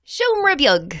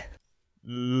Siomra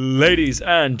Ladies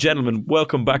and gentlemen,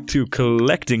 welcome back to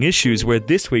Collecting Issues, where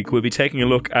this week we'll be taking a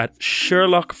look at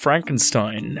Sherlock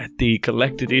Frankenstein, the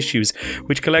collected issues,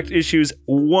 which collect issues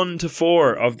 1 to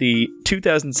 4 of the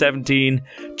 2017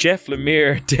 Jeff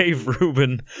Lemire, Dave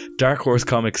Rubin Dark Horse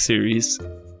Comics series.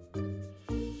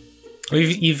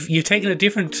 You've taken a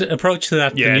different approach to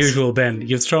that than usual, Ben.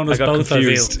 You've thrown us both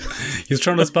off. You've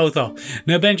thrown us both off.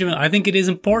 Now, Benjamin, I think it is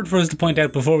important for us to point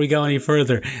out before we go any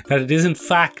further that it is in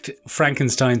fact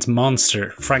Frankenstein's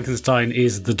monster. Frankenstein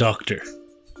is the doctor.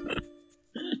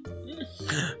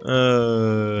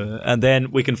 And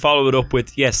then we can follow it up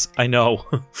with, yes, I know.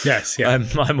 Yes, yeah.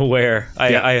 I'm aware.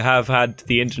 I have had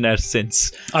the internet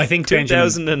since I think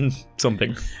 2000 and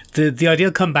something. The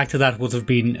ideal comeback to that would have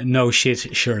been no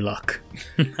shit Sherlock.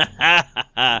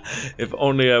 If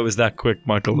only I was that quick,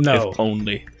 Michael. No. If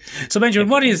only. So Benjamin,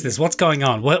 what is this? What's going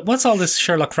on? What's all this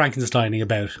Sherlock Frankensteining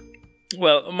about?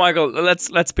 Well, Michael,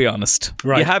 let's be honest.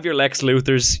 Right. You have your Lex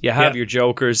Luthors, you have your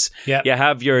Jokers, you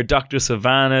have your Dr.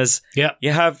 Sivannahs,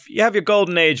 you have your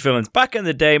Golden Age villains. Back in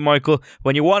the day, Michael,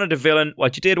 when you wanted a villain,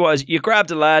 what you did was you grabbed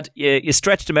a lad, you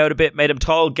stretched him out a bit, made him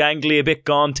tall, gangly, a bit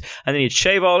gaunt, and then you'd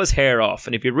shave all his hair off.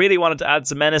 And if you really wanted to add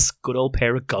some menace, good old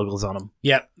pair of goggles on him.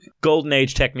 Yeah. Golden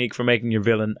Age technique for making your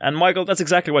villain. And Michael, that's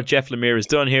exactly what Jeff Lemire has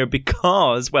done here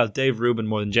because, well, Dave Rubin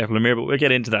more than Jeff Lemire, but we'll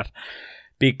get into that.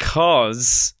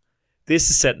 Because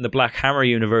this is set in the Black Hammer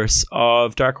universe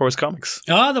of Dark Horse Comics.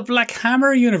 Oh, the Black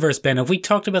Hammer universe, Ben. Have we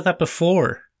talked about that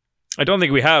before? I don't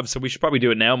think we have, so we should probably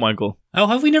do it now, Michael. Oh,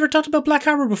 have we never talked about Black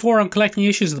Hammer before on Collecting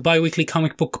Issues of the Bi-Weekly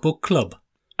Comic Book Club?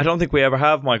 I don't think we ever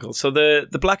have, Michael. So the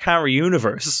Black Hammer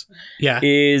universe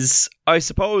is, I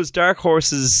suppose, Dark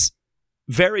Horse's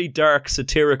very dark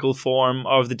satirical form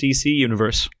of the DC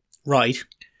universe. Right.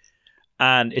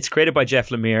 And it's created by Jeff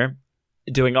Lemire,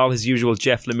 doing all his usual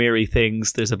Jeff Lemire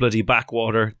things. There's a bloody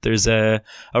backwater. There's a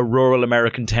rural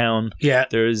American town. Yeah.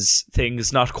 There's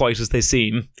things not quite as they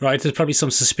seem. Right. There's probably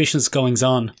some suspicious goings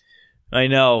on. I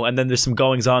know. And then there's some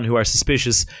goings on who are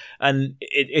suspicious. And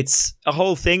it's a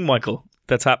whole thing, Michael,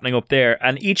 that's happening up there.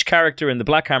 And each character in the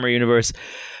Black Hammer universe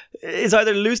is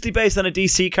either loosely based on a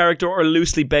DC character or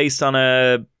loosely based on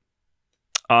a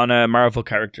Marvel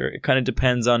character. It kind of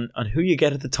depends on who you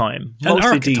get at the time.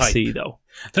 Mostly DC, though.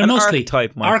 They're mostly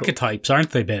archetypes,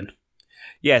 aren't they, Ben?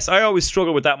 Yes, I always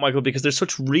struggle with that, Michael, because they're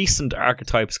such recent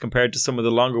archetypes compared to some of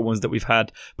the longer ones that we've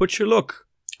had. But sure, look.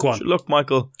 Go on. Sure, look,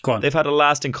 Michael. Go on. They've had a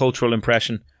lasting cultural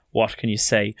impression. What can you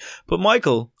say? But,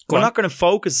 Michael, we're not going to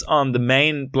focus on the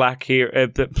main black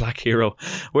hero.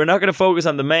 We're not going to focus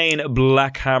on the main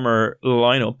Black Hammer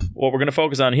lineup. What we're going to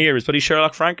focus on here is bloody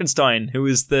Sherlock Frankenstein, who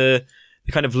is the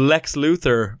kind of Lex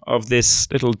Luthor of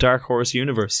this little Dark Horse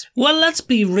universe. Well, let's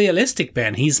be realistic,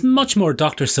 Ben. He's much more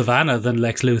Dr. Sivannah than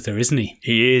Lex Luthor, isn't he?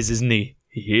 He is, isn't he?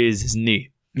 He is, isn't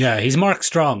he? Yeah, he's Mark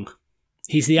Strong.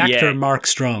 He's the actor Mark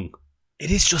Strong.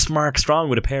 It is just Mark Strong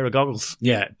with a pair of goggles.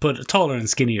 Yeah, but taller and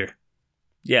skinnier.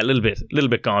 Yeah, a little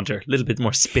bit gaunter, a little bit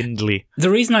more spindly.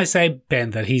 The reason I say, Ben,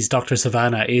 that he's Dr.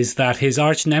 Sivannah is that his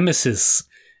arch nemesis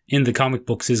in the comic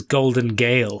books is Golden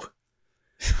Gale.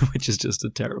 Which is just a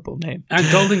terrible name. And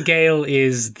Golden Gale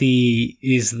is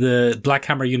the Black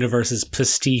Hammer universe's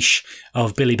pastiche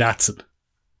of Billy Batson.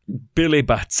 Billy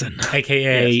Batson.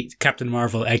 A.K.A. Captain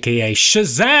Marvel, a.k.a.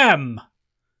 Shazam!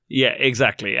 Yeah,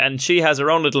 exactly. And she has her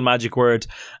own little magic word.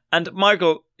 And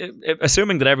Michael,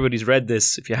 assuming that everybody's read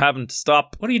this, if you haven't,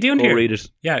 stop. What are you doing here? Go read it.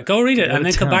 Yeah, go read it. And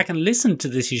then come back and listen to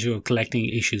this issue of Collecting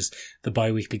Issues, the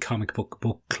Bi-Weekly Comic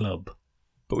Book Club.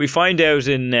 But we find out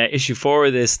in issue 4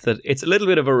 of this that it's a little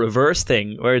bit of a reverse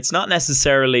thing, where it's not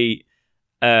necessarily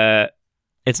a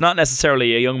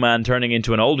young man turning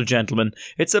into an older gentleman.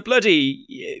 It's a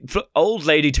bloody old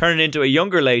lady turning into a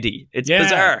younger lady. It's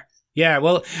bizarre. Yeah,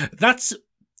 well,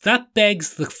 that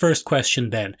begs the first question,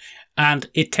 Ben. And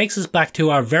it takes us back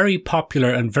to our very popular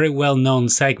and very well-known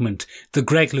segment, the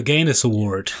Greg Louganis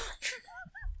Award.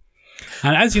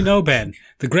 And as you know, Ben,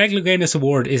 the Greg Louganis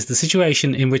Award is the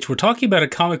situation in which we're talking about a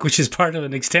comic which is part of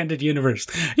an extended universe.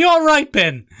 You all right,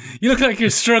 Ben? You look like you're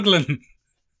struggling.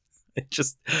 I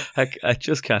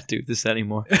just can't do this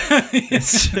anymore. People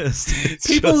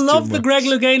love the Greg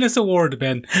Louganis Award,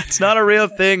 Ben. It's not a real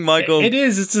thing, Michael. It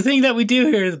is. It's the thing that we do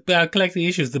here at Collecting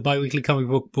Issues, the Bi-Weekly Comic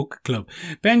Book Club.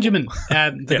 Benjamin,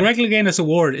 the Greg Louganis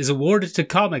Award is awarded to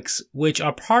comics which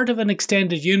are part of an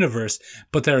extended universe,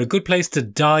 but they're a good place to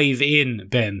dive in,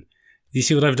 Ben. You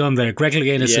see what I've done there? Greg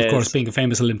Louganis, of course, being a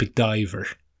famous Olympic diver.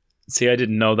 See, I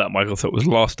didn't know that, Michael, so it was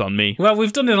lost on me. Well,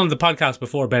 we've done it on the podcast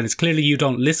before, Ben. It's clearly you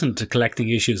don't listen to Collecting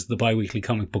Issues, the Bi-Weekly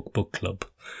Comic Book Club.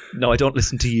 No, I don't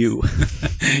listen to you.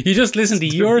 You just listen to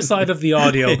your side of the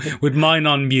audio with mine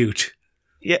on mute.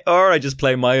 Yeah, or I just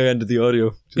play my end of the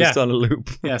audio just on a loop.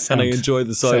 Yeah, and I enjoy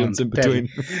the silence in between.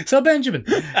 So Benjamin,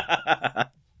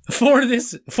 for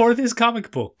this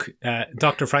comic book,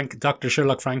 Dr.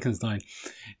 Sherlock Frankenstein,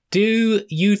 do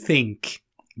you think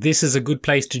this is a good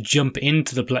place to jump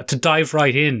into to dive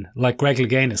right in, like Greg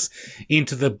Louganis,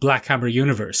 into the Black Hammer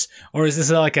universe? Or is this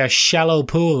like a shallow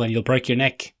pool and you'll break your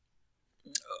neck?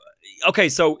 Okay,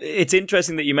 so it's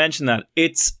interesting that you mentioned that.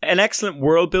 It's an excellent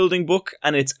world-building book,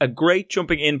 and it's a great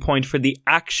jumping-in point for the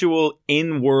actual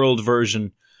in-world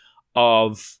version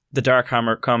of the Dark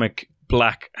Hammer comic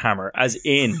Black Hammer. As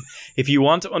in, if you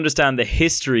want to understand the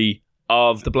history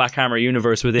of the Black Hammer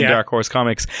universe within Dark Horse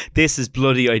Comics, this is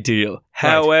bloody ideal. Right.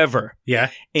 However,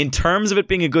 in terms of it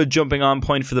being a good jumping on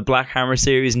point for the Black Hammer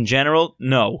series in general,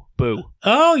 no. Boo.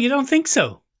 Oh, you don't think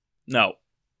so? No.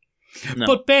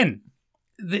 But Ben,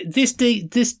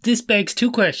 this begs two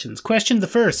questions. Question the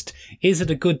first, is it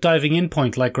a good diving in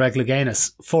point like Greg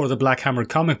Louganis for the Black Hammer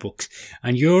comic books?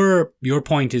 And your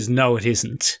point is no, it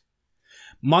isn't.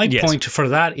 My point for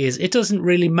that is it doesn't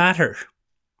really matter.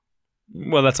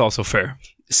 Well, that's also fair.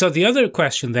 So the other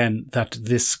question then that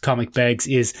this comic begs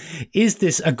is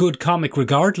this a good comic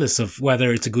regardless of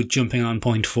whether it's a good jumping on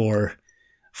point for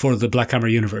the Black Hammer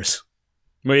universe?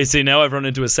 Well, you see, now I've run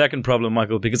into a second problem,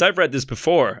 Michael, because I've read this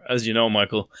before, as you know,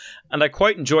 Michael, and I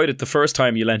quite enjoyed it the first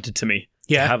time you lent it to me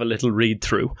to have a little read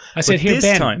through. I said, here,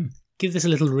 Ben, give this a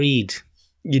little read.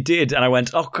 You did, and I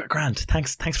went, oh, grand,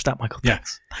 thanks for that, Michael.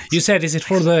 Thanks. You said, is it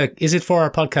for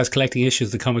our podcast Collecting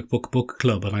Issues, the comic book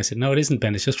club? And I said, no, it isn't,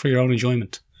 Ben. It's just for your own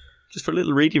enjoyment. Just for a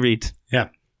little ready read. Yeah.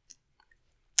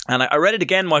 And I read it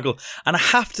again, Michael, and I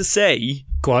have to say,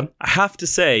 go on.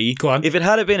 If it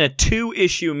had been a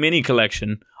 2-issue mini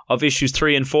collection of issues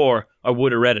 3 and 4, I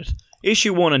would have read it.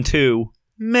 Issue 1 and 2,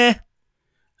 meh.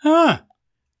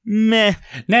 Meh.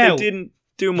 Now, it didn't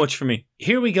do much for me.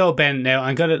 Here we go, Ben. Now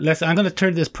I'm gonna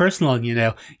turn this personal on you.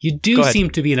 Now you do seem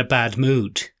to be in a bad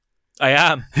mood. I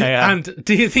am. And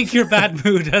do you think your bad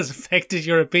mood has affected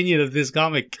your opinion of this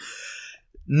comic?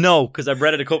 No, because I've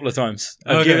read it a couple of times.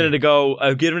 I've given it a go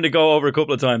over a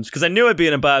couple of times because I knew I'd be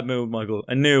in a bad mood, Michael.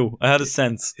 I had a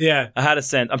sense. Yeah, I had a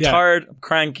sense. I'm tired. I'm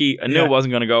cranky. I knew it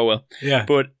wasn't going to go well. Yeah,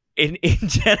 but in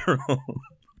general.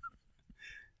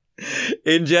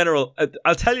 In general,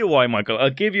 I'll tell you why, Michael. I'll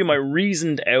give you my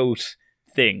reasoned out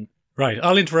thing. Right,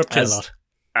 I'll interrupt you a lot.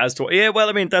 Well,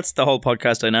 I mean, that's the whole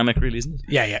podcast dynamic, really, isn't it?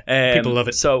 Yeah. People love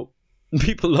it. So,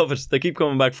 people love it. They keep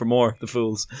coming back for more, the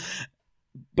fools.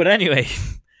 But anyway,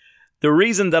 the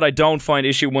reason that I don't find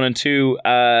issue 1 and 2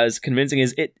 as convincing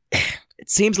is it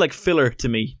seems like filler to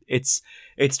me.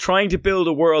 It's trying to build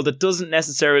a world that doesn't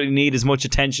necessarily need as much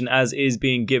attention as is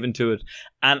being given to it.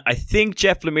 And I think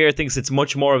Jeff Lemire thinks it's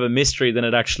much more of a mystery than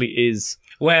it actually is.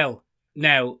 Well,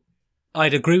 now,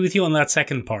 I'd agree with you on that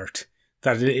second part.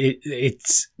 That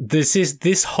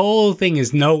this whole thing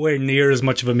is nowhere near as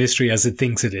much of a mystery as it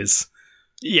thinks it is.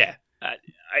 Yeah.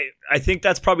 I think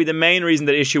that's probably the main reason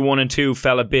that issue 1 and 2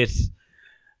 fell a bit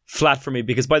flat for me.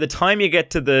 Because by the time you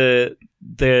get to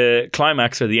the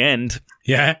climax or the end...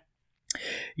 Yeah.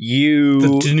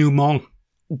 The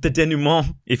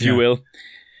denouement, if you will.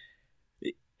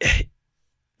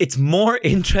 It's more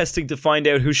interesting to find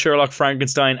out who Sherlock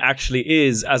Frankenstein actually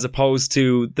is, as opposed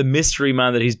to the mystery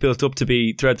man that he's built up to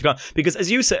be throughout the comic. Because as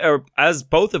you said, or as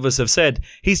both of us have said,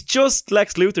 he's just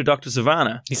Lex Luthor, Dr.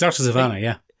 Sivana. He's Dr. Sivana,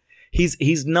 yeah.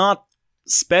 He's not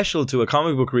special to a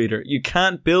comic book reader. You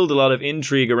can't build a lot of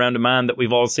intrigue around a man that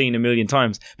we've all seen a million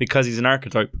times because he's an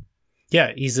archetype.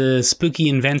 Yeah, he's a spooky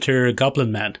inventor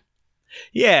goblin man.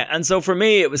 Yeah, and so for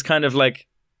me, it was kind of like,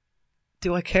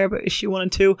 do I care about issue 1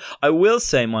 and 2? I will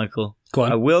say, Michael, go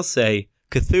on. I will say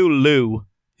Cthulhu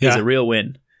is a real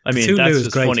win. I mean, Cthulhu that's is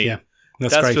just great, funny. Yeah.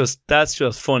 That's great. That's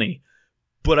just funny.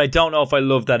 But I don't know if I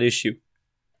love that issue.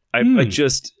 I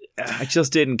just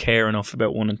didn't care enough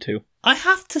about 1 and 2. I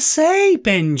have to say,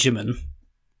 Benjamin,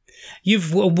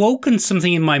 you've awoken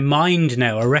something in my mind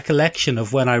now, a recollection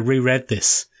of when I reread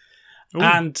this. Ooh.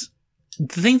 And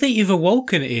the thing that you've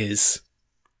awoken is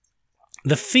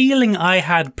the feeling I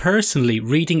had personally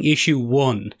reading issue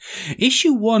 1.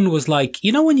 Issue 1 was like,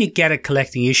 you know when you get it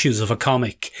collecting issues of a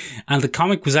comic and the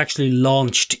comic was actually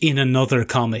launched in another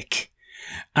comic?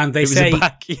 And they say,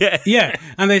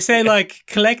 and they say like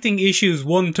collecting issues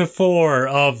 1 to 4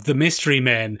 of The Mystery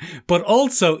Men, but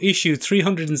also issue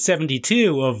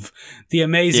 372 of The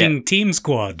Amazing Team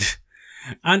Squad.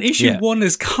 And issue 1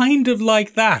 is kind of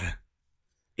like that.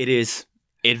 It is.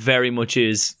 It very much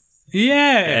is.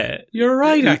 Yeah, you're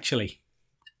right, actually.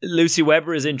 Lucy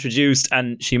Weber is introduced,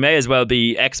 and she may as well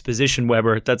be Exposition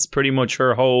Weber. That's pretty much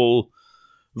her whole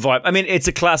vibe. I mean, it's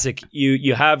a classic.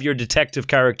 You have your detective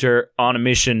character on a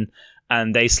mission,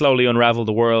 and they slowly unravel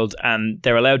the world, and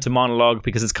they're allowed to monologue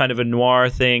because it's kind of a noir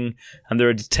thing, and they're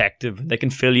a detective. They can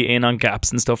fill you in on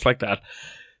gaps and stuff like that.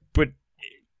 But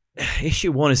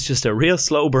issue 1 is just a real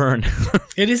slow burn.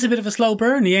 It is a bit of a slow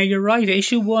burn. Yeah, you're right.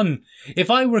 Issue 1.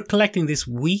 If I were collecting this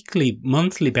weekly,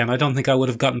 monthly, Ben, I don't think I would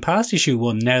have gotten past issue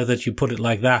 1 now that you put it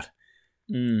like that.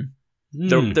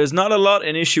 There's not a lot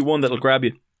in issue 1 that'll grab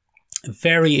you.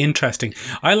 Very interesting.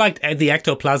 I liked the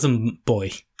Ectoplasm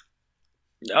Boy.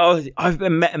 Oh, I've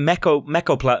been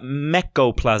mectoplasm.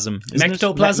 Mectoplasm?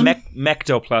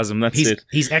 Mectoplasm, that's it.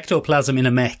 He's ectoplasm in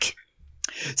a mech.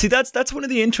 See, that's one of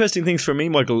the interesting things for me,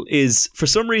 Michael, is for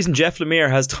some reason Jeff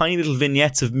Lemire has tiny little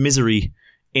vignettes of misery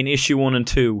in issue 1 and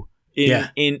 2.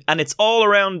 And it's all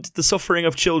around the suffering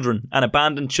of children and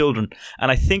abandoned children.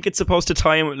 And I think it's supposed to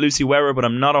tie in with Lucy Weber, but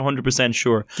I'm not 100%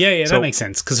 sure. Yeah, that makes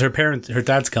sense, because her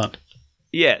dad's gone.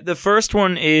 Yeah, the first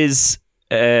one is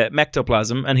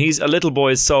Mectoplasm, and he's a little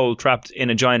boy's soul trapped in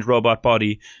a giant robot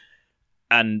body.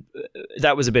 And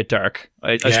that was a bit dark.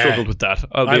 I struggled with that.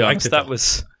 I'll be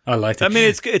honest. I liked it. I mean,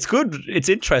 it's good. It's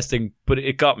interesting, but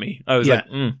it got me. I was like,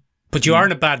 But you are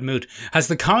in a bad mood. Has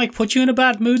the comic put you in a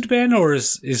bad mood, Ben, or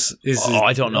is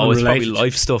I don't know. It's probably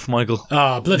life stuff, Michael.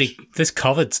 Oh, bloody this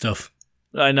COVID stuff.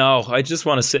 I know. I just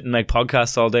want to sit and make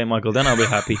podcasts all day, Michael. Then I'll be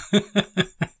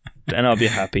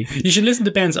happy. You should listen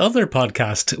to Ben's other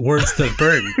podcast, Words That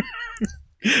Burn.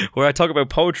 Where I talk about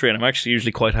poetry, and I'm actually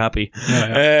usually quite happy.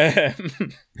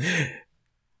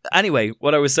 Anyway,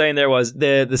 what I was saying there was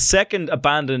the second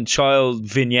abandoned child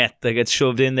vignette that gets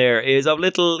shoved in there is of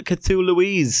little Cthulhu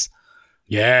Louise.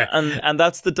 Yeah. And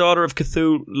that's the daughter of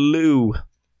Cthulhu.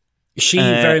 She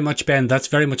very much, Ben, that's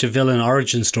very much a villain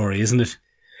origin story, isn't it?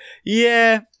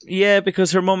 Yeah,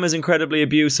 because her mum is incredibly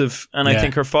abusive, and I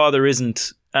think her father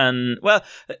isn't. And, well,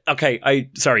 okay,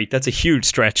 sorry, that's a huge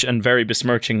stretch and very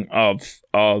besmirching of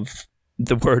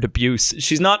the word abuse.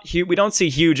 She's not, we don't see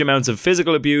huge amounts of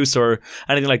physical abuse or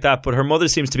anything like that, but her mother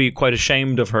seems to be quite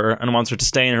ashamed of her and wants her to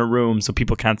stay in her room so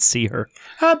people can't see her.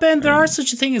 Ben, there are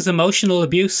such a thing as emotional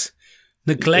abuse.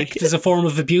 Neglect is a form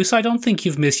of abuse. I don't think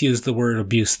you've misused the word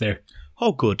abuse there.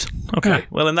 Oh, good. Okay.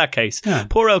 Well, in that case,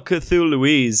 poor old Cthulhu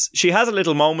Louise, she has a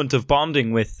little moment of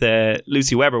bonding with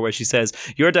Lucy Weber where she says,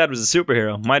 your dad was a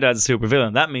superhero, my dad's a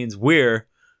supervillain. That means we're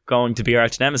going to be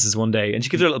arch nemesis one day. And she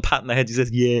gives her a little pat on the head. She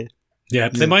says, yeah. Yeah,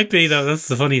 they might be, though. That's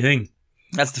the funny thing.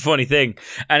 That's the funny thing.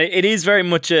 And it is very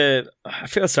much I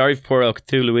feel sorry for poor old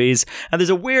Cthulhu Louise. And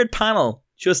there's a weird panel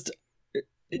just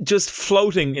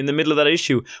floating in the middle of that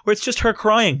issue where it's just her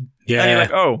crying. Yeah. And you're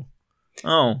like, oh.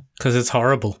 Because it's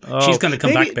horrible. She's going to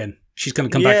come back, Ben. She's going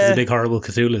to come back as a big, horrible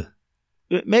Cthulhu.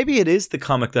 Maybe it is the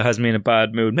comic that has me in a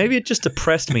bad mood. Maybe it just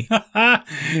depressed me.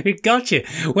 It got you.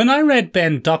 When I read,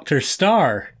 Ben, Dr.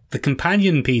 Star, the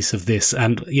companion piece of this,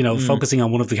 and, focusing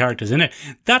on one of the characters in it,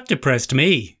 that depressed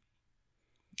me.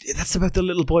 That's about the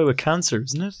little boy with cancer,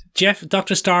 isn't it?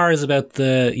 Dr. Star is about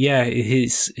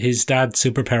his dad's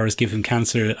superpowers give him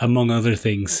cancer, among other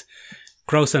things.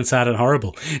 Gross and sad and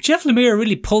horrible. Jeff Lemire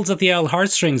really pulls at the old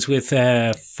heartstrings with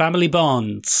family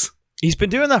bonds. He's been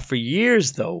doing that for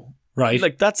years, though. Right.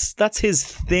 Like, that's his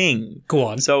thing. Go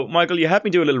on. So, Michael, you had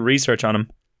me do a little research on him.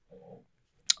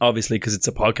 Obviously, because it's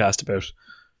a podcast about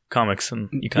comics, and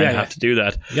you kind of have to do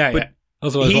that. Yeah, but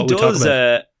Otherwise, he does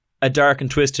a dark and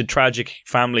twisted, tragic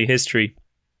family history.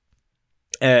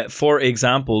 For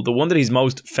example, the one that he's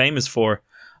most famous for,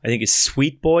 I think, is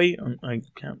Sweet Boy. I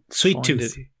can't Sweet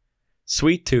Tooth.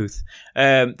 Sweet Tooth.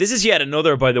 This is yet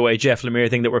another, by the way, Jeff Lemire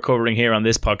thing that we're covering here on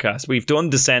this podcast. We've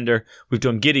done Descender, we've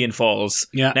done Gideon Falls.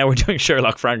 Yeah. Now we're doing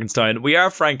Sherlock Frankenstein. We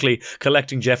are, frankly,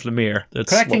 collecting Jeff Lemire. That's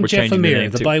collecting what we're Jeff Lemire,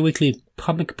 the bi-weekly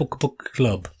comic book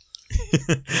club.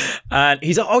 And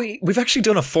we've actually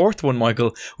done a fourth one,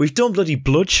 Michael. We've done bloody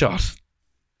Bloodshot.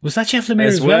 Was that Jeff Lemire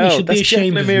as well? He should be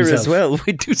ashamed Jeff of Lemire himself. as well.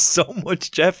 We do so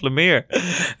much Jeff Lemire.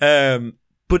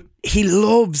 But he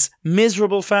loves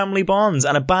miserable family bonds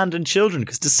and abandoned children,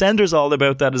 because Descender's all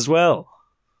about that as well.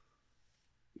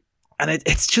 And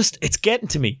it's getting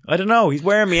to me. I don't know. He's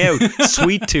wearing me out.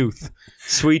 Sweet Tooth.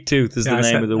 Sweet Tooth is the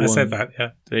name of the one. I said that,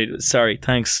 yeah. Sorry.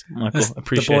 Thanks, Michael.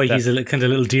 Appreciate the boy, that. he's a kind of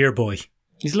little deer boy.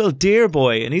 He's a little deer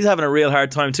boy, and he's having a real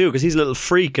hard time too, because he's a little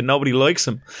freak and nobody likes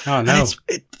him. Oh, no.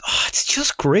 It's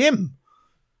just grim.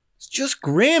 It's just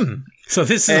grim. So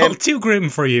this is all too grim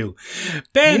for you.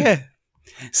 Ben! Yeah.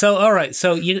 So, all right.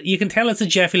 So you can tell it's a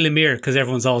Jeffy Lemire because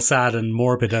everyone's all sad and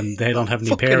morbid and they don't have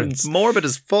any parents. Morbid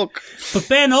as fuck. But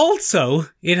Ben, also,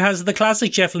 it has the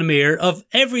classic Jeff Lemire of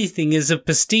everything is a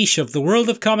pastiche of the world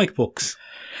of comic books.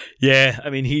 Yeah,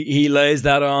 I mean, he lays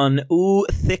that on,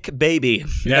 thick baby.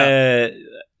 Yeah.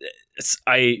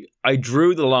 I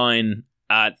drew the line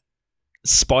at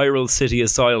Spiral City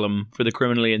Asylum for the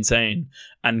criminally insane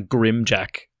and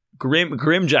Grimjack.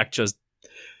 Grimjack just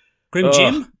Grim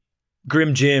Jim?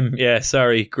 Grim Jim, yeah,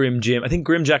 sorry, Grim Jim. I think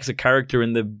Grimjack's a character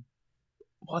in the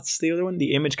what's the other one?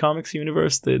 The Image Comics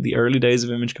universe, the early days of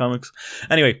Image Comics.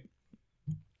 Anyway,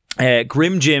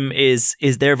 Grim Jim is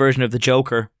their version of the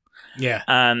Joker. Yeah,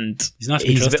 and he's not to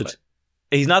be trusted.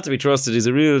 He's not to be trusted. He's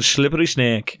a real slippery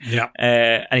snake. Yeah,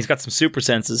 and he's got some super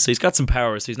senses, so he's got some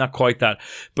powers. So he's not quite that.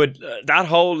 But that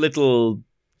whole little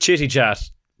chitty chat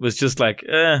was just like,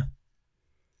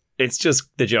 it's just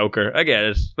the Joker. I get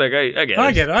it. Like I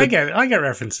get it. I get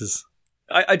references.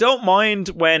 I don't mind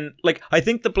when, like, I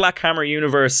think the Black Hammer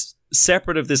universe,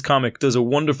 separate of this comic, does a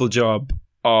wonderful job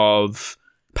of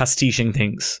pastiching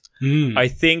things. I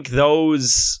think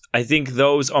those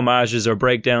homages or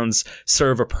breakdowns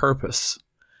serve a purpose.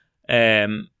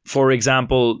 For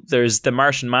example, there's the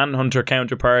Martian Manhunter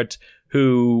counterpart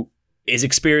who is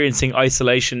experiencing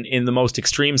isolation in the most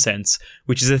extreme sense,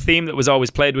 which is a theme that was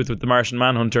always played with the Martian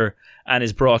Manhunter and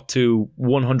is brought to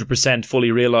 100%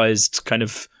 fully realized kind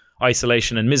of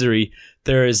isolation and misery.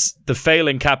 There's the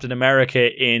failing Captain America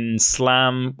in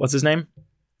Slam. What's his name?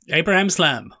 Abraham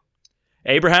Slam.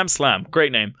 Abraham Slam.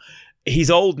 Great name.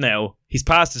 He's old now. He's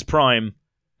past his prime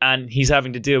and he's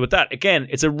having to deal with that. Again,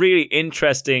 it's a really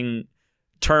interesting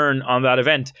turn on that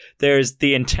event. There's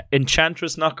the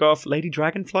Enchantress knockoff, Lady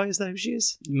Dragonfly, is that who she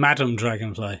is? Madam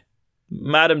Dragonfly.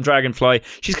 Madam Dragonfly.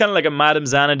 She's kind of like a Madam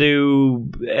Xanadu,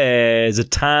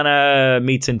 Zatanna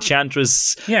meets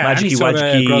Enchantress. Yeah, any sort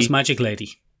of gross magic lady.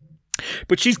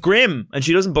 But she's grim and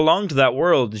she doesn't belong to that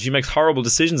world. She makes horrible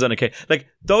decisions on it. Like,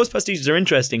 those pastiches are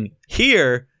interesting.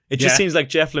 Here, it just seems like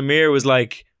Jeff Lemire was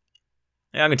like,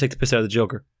 I'm going to take the piss out of the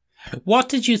Joker. What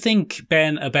did you think,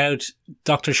 Ben, about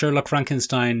Dr. Sherlock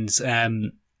Frankenstein's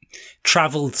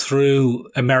travel through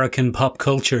American pop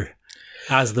culture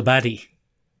as the baddie?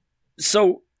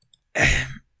 So,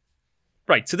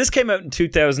 right. So this came out in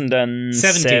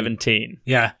 2017.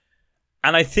 Yeah.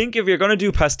 And I think if you're going to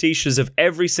do pastiches of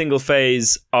every single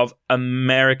phase of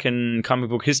American comic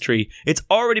book history, it's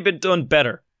already been done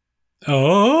better.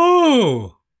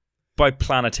 Oh. By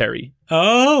Planetary.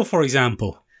 Oh, for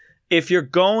example. If you're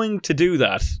going to do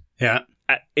that,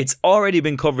 it's already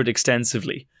been covered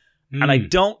extensively. And I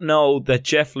don't know that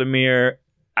Jeff Lemire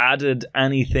added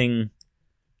anything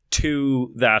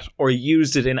to that or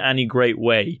used it in any great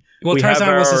way. Well,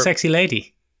 Tarzan was a sexy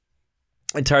lady.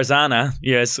 And Tarzana,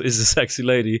 yes, is a sexy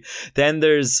lady. Then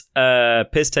there's a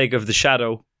piss take of the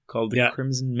Shadow called the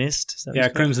Crimson Mist. Is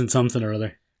that Crimson something or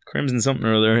other. Crimson something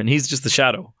or other. And he's just the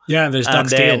Shadow. Yeah, and there's Doc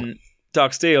Steele.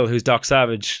 Doc Steele, who's Doc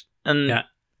Savage. And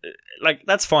like,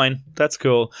 that's fine. That's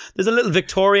cool. There's a little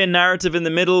Victorian narrative in the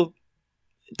middle.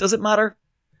 Does it matter?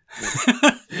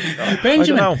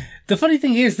 Benjamin, the funny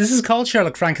thing is, this is called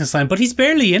Sherlock Frankenstein, but he's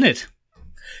barely in it.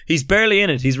 He's barely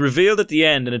in it. He's revealed at the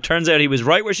end, and it turns out he was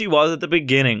right where she was at the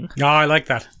beginning. Oh, I like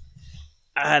that.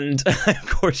 And of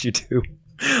course you do.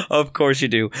 Of course you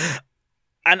do.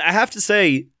 And I have to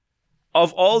say,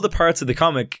 of all the parts of the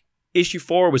comic, issue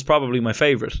 4 was probably my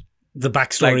favourite. The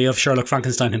backstory of Sherlock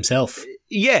Frankenstein himself.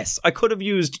 Yes, I could have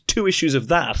used 2 issues of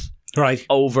that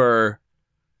over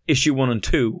issue 1 and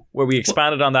 2, where we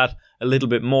expanded on that a little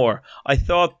bit more. I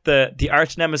thought the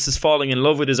arch nemesis falling in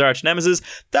love with his arch nemesis,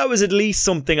 that was at least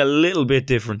something a little bit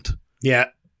different. Yeah.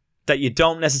 That you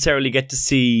don't necessarily get to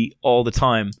see all the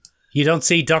time. You don't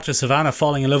see Dr. Savannah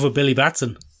falling in love with Billy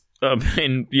Batson.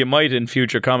 You might in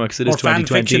future comics. It is 2020.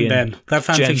 Fan fiction, Ben. That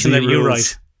fan fiction that you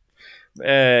write.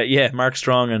 Mark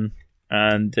Strong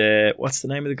and what's the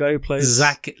name of the guy who plays?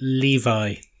 Zach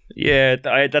Levi. Yeah,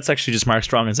 that's actually just Mark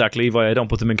Strong and Zach Levi. I don't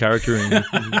put them in character.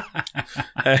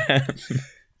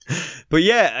 But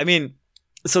yeah, I mean,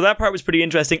 so that part was pretty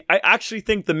interesting. I actually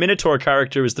think the Minotaur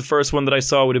character is the first one that I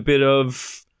saw with a bit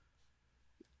of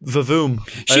vavoom.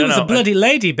 She was a bloody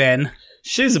lady, Ben.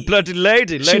 She's a bloody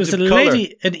lady. She was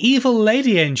an evil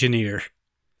lady engineer.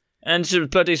 And she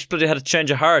bloody had to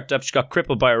change her heart after she got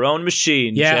crippled by her own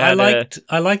machine. Yeah, I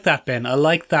like that, Ben. I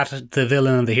like that the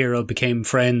villain and the hero became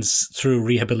friends through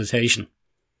rehabilitation.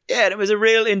 Yeah, and it was a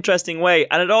real interesting way.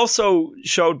 And it also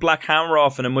showed Black Hammer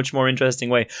off in a much more interesting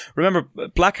way. Remember,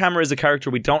 Black Hammer is a character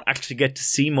we don't actually get to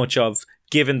see much of,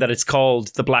 given that it's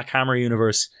called the Black Hammer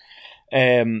universe.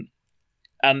 And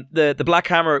the Black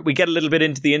Hammer, we get a little bit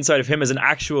into the inside of him as an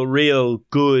actual real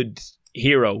good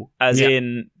hero. As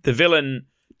in, the villain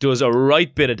does a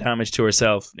right bit of damage to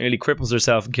herself, nearly cripples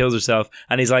herself and kills herself.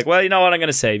 And he's like, well, you know what? I'm going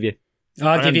to save you.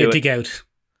 I'll give you a dig out.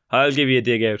 I'll give you a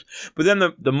dig out. But then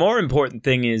the more important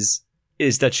thing is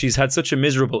that she's had such a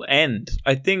miserable end.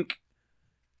 I think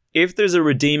if there's a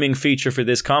redeeming feature for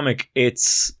this comic,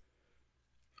 it's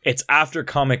after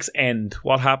comics end.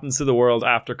 What happens to the world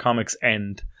after comics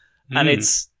end? And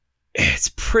it's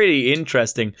pretty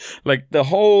interesting. Like the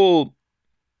whole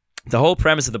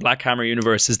premise of the Black Hammer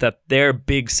universe is that their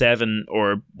Big Seven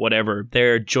or whatever,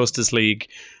 their Justice League,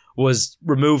 was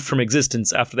removed from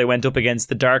existence after they went up against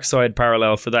the dark side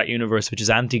parallel for that universe, which is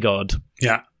Anti-God.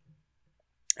 Yeah.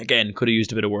 Again, could have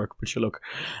used a bit of work, but you look.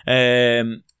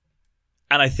 And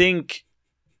I think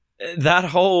that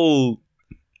whole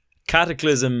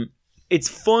cataclysm, it's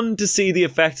fun to see the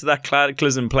effects of that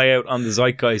cataclysm play out on the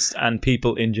zeitgeist and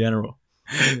people in general.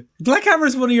 Black Hammer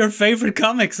is one of your favourite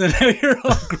comics, and now you're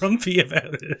all grumpy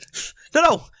about it.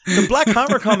 No, the Black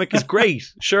Hammer comic is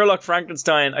great. Sherlock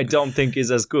Frankenstein, I don't think is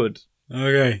as good.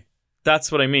 Okay.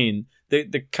 That's what I mean.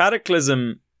 The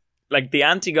cataclysm, like the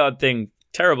anti-god thing,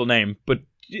 terrible name, but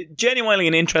genuinely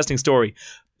an interesting story.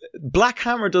 Black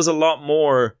Hammer does a lot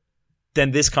more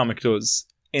than this comic does.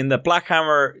 In that Black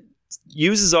Hammer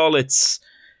uses all its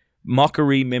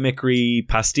mockery, mimicry,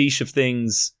 pastiche of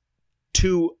things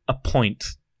to a point.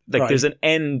 Like there's an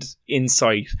end in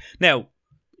sight. Now,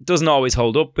 it doesn't always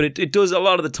hold up, but it does a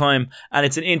lot of the time, and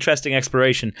it's an interesting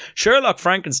exploration. Sherlock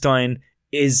Frankenstein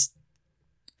is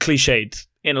cliched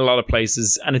in a lot of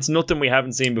places, and it's nothing we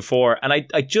haven't seen before, and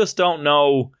I just don't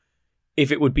know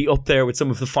if it would be up there with some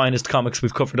of the finest comics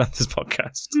we've covered on this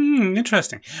podcast.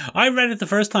 Interesting. I read it the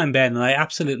first time, Ben, and I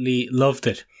absolutely loved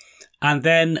it. And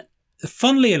then,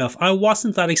 funnily enough, I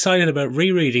wasn't that excited about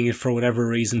rereading it for whatever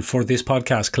reason for this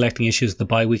podcast, Collecting Issues, the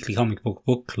bi-weekly comic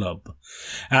book club.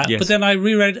 Yes. But then I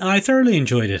reread it and I thoroughly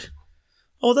enjoyed it.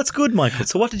 Oh, that's good, Michael.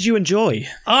 So what did you enjoy?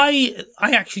 I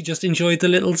actually just enjoyed the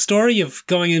little story of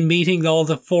going and meeting all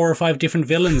the 4 or 5 different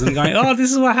villains and going, oh,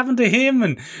 this is what happened to him,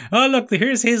 and oh, look,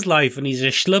 here's his life, and he's a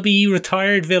schlubby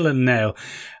retired villain now.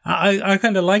 I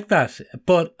kind of like that,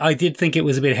 but I did think it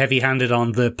was a bit heavy-handed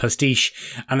on the pastiche,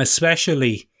 and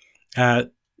especially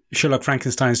Sherlock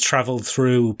Frankenstein's travelled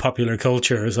through popular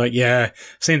culture. It's like, yeah,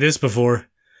 I've seen this before.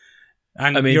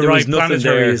 And I mean, you're right,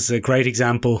 Planetary is a great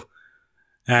example.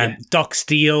 Doc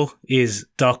Steele is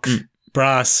Doc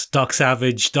Brass, Doc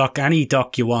Savage, Doc, any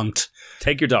Doc you want.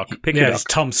 Take your Doc. Pick your Doc.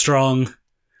 Tom Strong.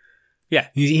 Yeah,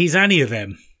 he's any of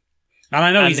them. And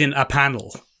I know he's in a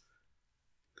panel.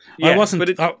 Yeah,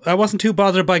 I wasn't too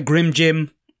bothered by Grim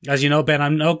Jim. As you know, Ben,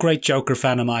 I'm no great Joker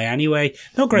fan of I anyway.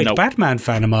 No great Batman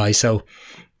fan of I, so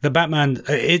the Batman,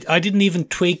 I didn't even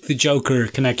tweak the Joker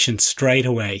connection straight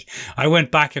away. I went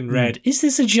back and read, is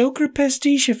this a Joker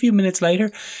pastiche a few minutes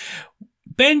later?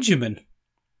 Benjamin.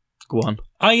 Go on.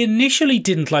 I initially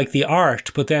didn't like the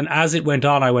art, but then as it went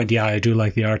on, I went, yeah, I do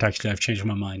like the art, actually. I've changed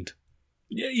my mind.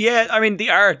 Yeah, I mean, the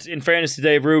art, in fairness to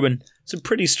Dave Rubin, some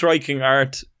pretty striking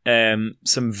art,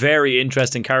 some very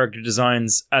interesting character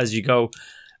designs as you go.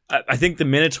 I think the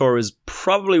Minotaur is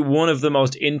probably one of the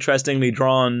most interestingly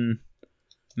drawn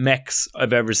mechs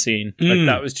I've ever seen. Like,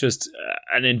 that was just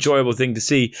an enjoyable thing to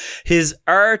see. His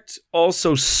art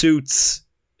also suits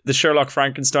the Sherlock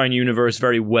Frankenstein universe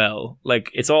very well. Like,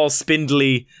 it's all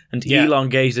spindly and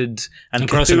elongated, and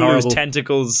Cthulhu's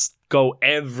tentacles go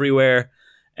everywhere.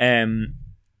 And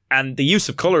the use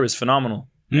of colour is phenomenal.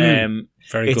 Very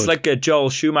it's good. like a Joel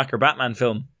Schumacher Batman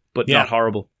film, but not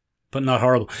horrible. But not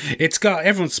horrible. It's got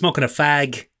everyone's smoking a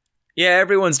fag. Yeah,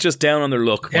 everyone's just down on their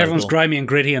luck. Michael. Everyone's grimy and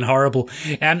gritty and horrible.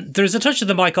 And there's a touch of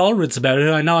the Mike Allreds about it.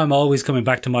 I know I'm always coming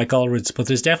back to Mike Allreds, but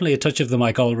there's definitely a touch of the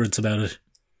Mike Allreds about it.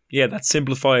 Yeah, that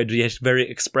simplified yet very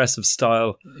expressive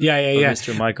style. Yeah.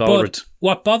 Mr. Mike Allred. But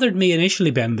what bothered me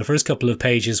initially, Ben, the first couple of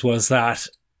pages, was that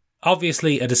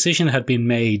obviously a decision had been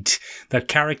made that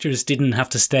characters didn't have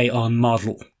to stay on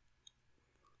model.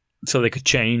 So they could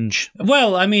change.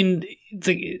 Well, I mean,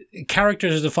 the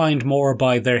characters are defined more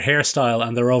by their hairstyle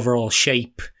and their overall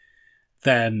shape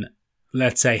than,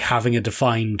 let's say, having a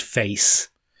defined face.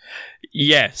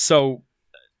 Yeah, so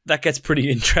that gets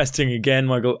pretty interesting again,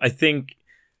 Michael. I think,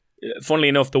 funnily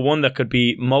enough, the one that could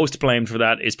be most blamed for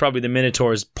that is probably the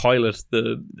Minotaur's pilot,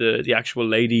 the actual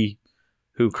lady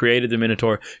who created the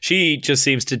Minotaur. She just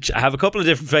seems to have a couple of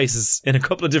different faces in a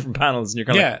couple of different panels, and you're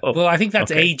kind of like, oh, well, I think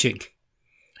that's okay. aging.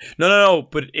 No,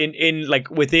 but in like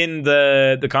within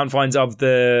the confines of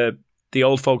the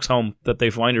old folks' home that they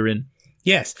find her in.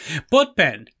 Yes, but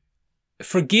Ben,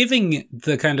 forgiving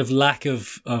the kind of lack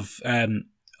of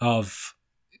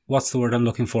what's the word I'm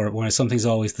looking for when something's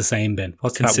always the same, Ben?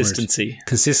 What's consistency? That word?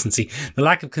 Consistency. The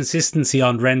lack of consistency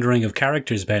on rendering of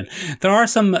characters, Ben. There are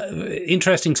some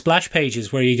interesting splash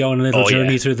pages where you go on a little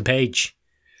journey through the page.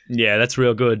 Yeah, that's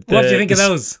real good. What do you think of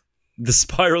those? The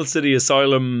Spiral City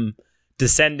Asylum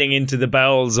descending into the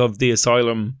bowels of the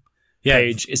asylum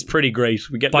page is pretty great.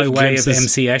 We get by little way glimpses. of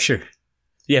MC Escher.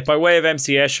 Yeah, by way of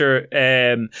MC Escher,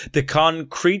 the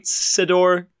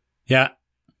Concretador. Yeah.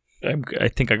 I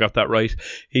think I got that right.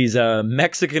 He's a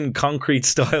Mexican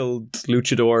concrete-styled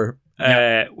luchador,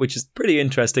 which is pretty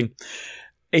interesting.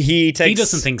 He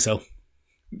doesn't think so.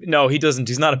 No, he doesn't.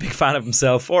 He's not a big fan of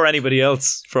himself or anybody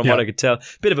else, from what I could tell.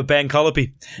 Bit of a Ben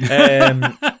Colopy.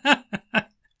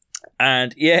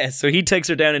 And yeah, so he takes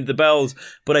her down into the bowels.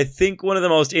 But I think one of the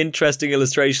most interesting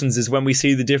illustrations is when we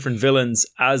see the different villains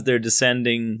as they're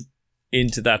descending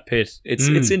into that pit.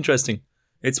 It's interesting.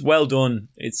 It's well done.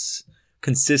 It's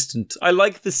consistent. I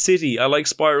like the city. I like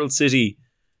Spiral City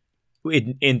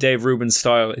in Dave Rubin's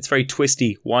style. It's very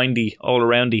twisty, windy, all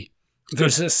aroundy.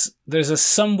 There's a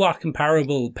somewhat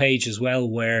comparable page as well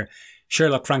where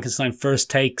Sherlock Frankenstein first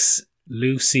takes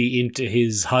Lucy into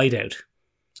his hideout.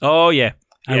 Oh, yeah.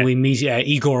 And we meet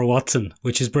Igor Watson,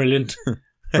 which is brilliant.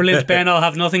 Brilliant, Ben. I'll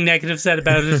have nothing negative said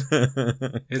about it.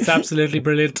 It's absolutely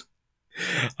brilliant.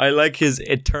 I like his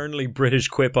eternally British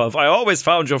quip of, I always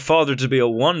found your father to be a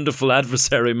wonderful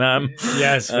adversary, ma'am.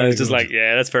 Yes. It's just like,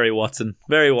 yeah, that's very Watson.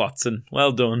 Very Watson.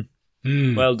 Well done.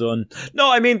 Well done.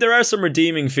 No, I mean, there are some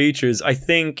redeeming features. I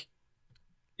think,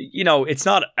 it's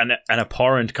not an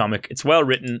abhorrent comic. It's well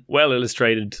written, well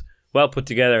illustrated, well put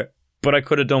together. But I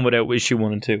could have done without issue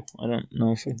 1 and 2. I don't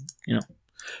know if,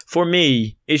 For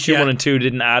me, issue 1 and 2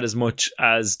 didn't add as much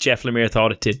as Jeff Lemire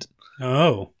thought it did.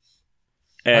 Oh.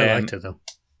 I liked it, though.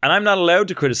 And I'm not allowed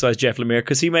to criticize Jeff Lemire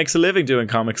because he makes a living doing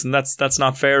comics, and that's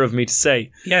not fair of me to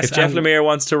say. Yes, if Jeff Lemire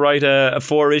wants to write a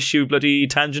 4-issue bloody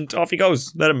tangent, off he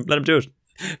goes. Let him do it.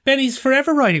 Benny's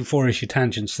forever writing 4-issue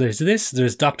tangents. There's this,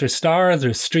 there's Dr. Star,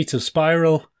 there's Streets of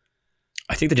Spiral.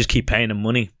 I think they just keep paying him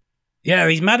money. Yeah,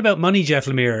 he's mad about money, Jeff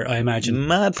Lemire, I imagine.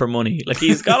 Mad for money. Like,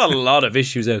 he's got a lot of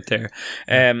issues out there.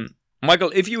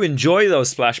 Michael, if you enjoy those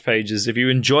splash pages, if you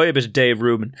enjoy a bit of Dave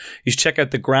Rubin, you should check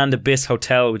out the Grand Abyss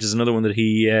Hotel, which is another one that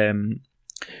he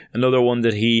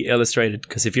illustrated.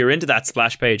 Because if you're into that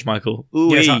splash page, Michael,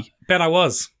 yes, Ben, I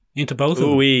was into both of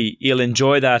them. You'll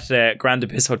enjoy that Grand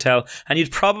Abyss Hotel, and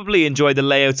you'd probably enjoy the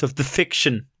layouts of The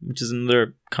Fiction, which is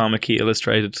another comic he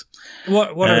illustrated.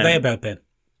 What are they about, Ben?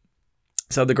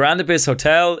 So the Grand Abyss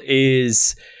Hotel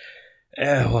is,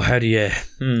 it's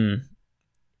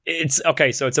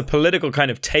okay. So it's a political kind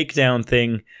of takedown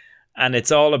thing, and it's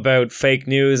all about fake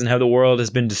news and how the world has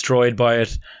been destroyed by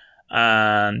it.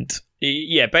 And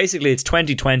yeah, basically it's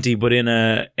 2020, but in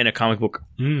a comic book.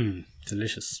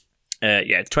 Delicious.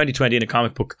 It's 2020 in a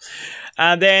comic book.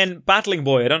 And then Battling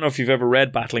Boy. I don't know if you've ever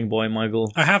read Battling Boy,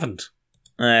 Michael. I haven't.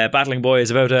 Battling Boy is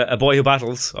about a boy who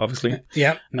battles, obviously.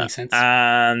 Yeah, makes sense.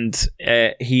 And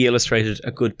he illustrated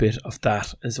a good bit of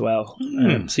that as well.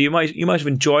 So you might have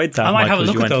enjoyed that. I might Michael, have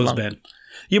a look at those, Ben.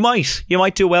 You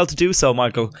might do well to do so,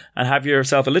 Michael, and have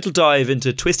yourself a little dive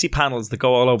into twisty panels that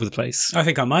go all over the place. I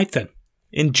think I might then.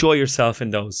 Enjoy yourself in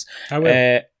those. I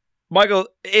will. Michael,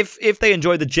 if they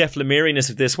enjoy the Jeff Lemire-ness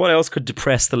of this, what else could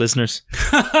depress the listeners?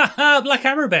 Black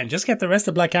Hammer, Ben. Just get the rest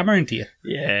of Black Hammer into you.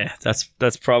 Yeah, that's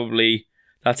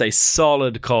a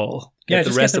solid call. Get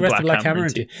the rest of Black Hammer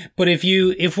into you. But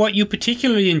if what you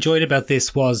particularly enjoyed about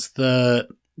this was the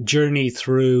journey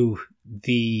through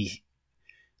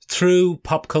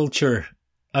pop culture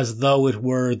as though it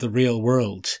were the real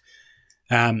world,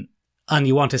 and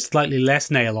you want a slightly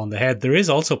less nail on the head, there is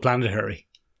also Planetary.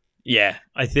 Yeah,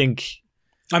 I think...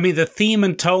 I mean, the theme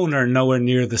and tone are nowhere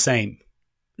near the same.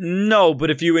 No,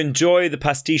 but if you enjoy the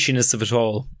pastichiness of it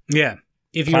all... Yeah.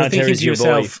 If you're thinking to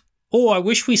yourself, I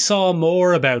wish we saw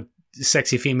more about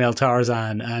sexy female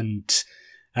Tarzan and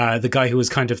the guy who was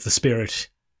kind of the spirit.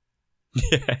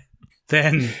 Yeah.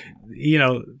 Then,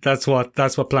 that's what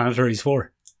Planetary's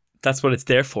for. That's what it's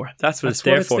there for. That's what it's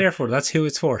there for. That's who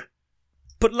it's for.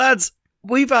 But lads,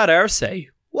 we've had our say.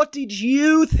 What did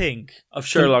you think of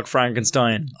Sherlock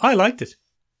Frankenstein? I liked it.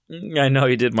 I know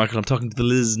you did, Michael. I'm talking to the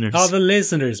listeners. Oh, the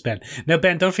listeners, Ben. Now,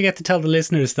 Ben, don't forget to tell the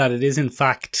listeners that it is, in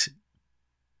fact,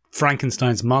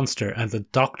 Frankenstein's monster, and the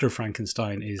Dr.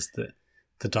 Frankenstein is the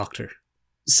doctor.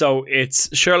 So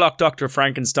it's Sherlock Dr.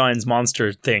 Frankenstein's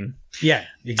monster thing. Yeah,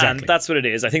 exactly. And that's what it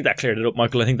is. I think that cleared it up,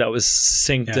 Michael. I think that was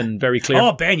succinct and very clear.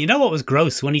 Oh, Ben, you know what was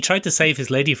gross? When he tried to save his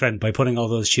lady friend by putting all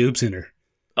those tubes in her.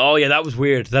 Oh, yeah, that was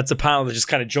weird. That's a panel that just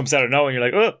kind of jumps out of nowhere and you're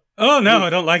like, oh. Oh, no, I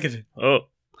don't like it. Oh.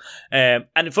 And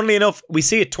funnily enough, we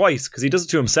see it twice because he does it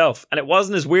to himself. And it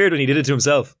wasn't as weird when he did it to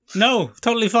himself. No,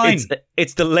 totally fine.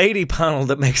 It's the lady panel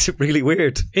that makes it really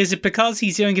weird. Is it because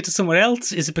he's doing it to someone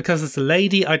else? Is it because it's a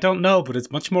lady? I don't know, but it's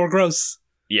much more gross.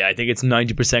 Yeah, I think it's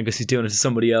 90% because he's doing it to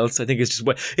somebody else. I think it's just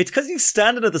it's because he's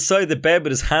standing at the side of the bed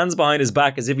with his hands behind his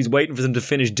back as if he's waiting for them to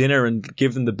finish dinner and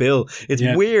give them the bill. It's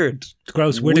weird. It's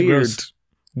gross. Weird and gross.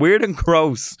 Weird and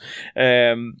gross.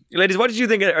 Ladies, what did you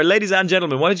think? Or ladies and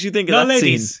gentlemen, what did you think of that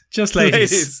ladies. scene? Just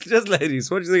ladies. Just ladies.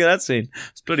 What did you think of that scene?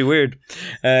 It's bloody weird.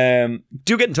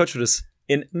 Do get in touch with us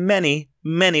in many,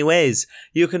 many ways.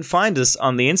 You can find us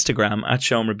on the Instagram at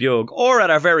Shomer Bjog or at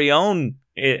our very own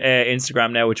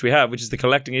Instagram now, which is the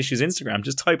Collecting Issues Instagram.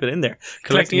 Just type it in there.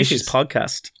 Collecting Issues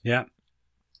Podcast. Yeah.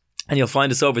 And you'll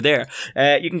find us over there.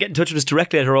 You can get in touch with us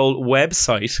directly at our old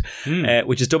website,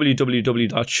 which is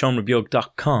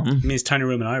www.shomerbjog.com. It means tiny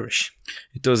room in Irish.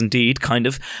 It does indeed, kind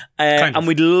of. And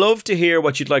we'd love to hear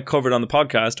what you'd like covered on the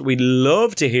podcast. We'd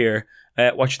love to hear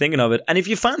what you're thinking of it. And if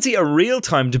you fancy a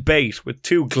real-time debate with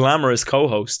two glamorous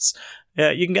co-hosts,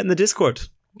 you can get in the Discord.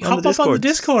 Hop up on the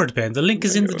Discord, Ben. The link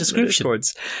is in the description.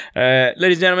 Ladies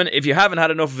and gentlemen, if you haven't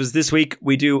had enough of us this week,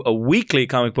 we do a weekly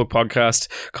comic book podcast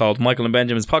called Michael and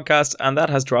Benjamin's Podcast, and that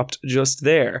has dropped just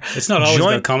there. It's not always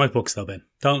about comic books, though, Ben.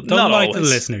 Don't lie to the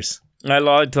listeners. I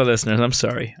lied to the listeners. I'm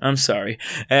sorry.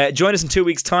 Join us in 2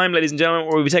 weeks' time, ladies and gentlemen,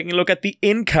 where we'll be taking a look at the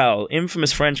Incal,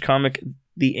 infamous French comic,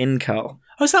 the Incal.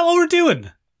 Oh, is that what we're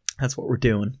doing? That's what we're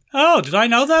doing. Oh, did I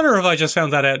know that, or have I just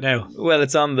found that out now? Well,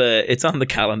 it's on the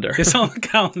calendar. It's on the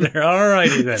calendar.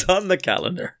 Alrighty then. It's on the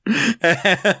calendar.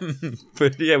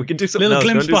 But yeah, we can do something else.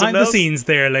 Little glimpse behind the scenes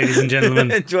there, ladies and gentlemen.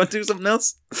 Do you want to do something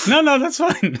else? No, that's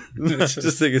fine.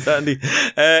 Just think it's handy.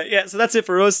 So that's it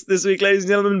for us this week, ladies and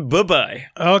gentlemen. Bye-bye.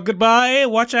 Oh, goodbye.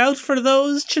 Watch out for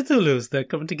those Cthulhus. They're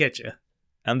coming to get you.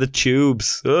 And the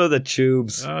tubes. Oh, the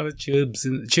tubes. Oh, the tubes.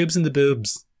 Tubes in the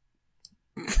boobs.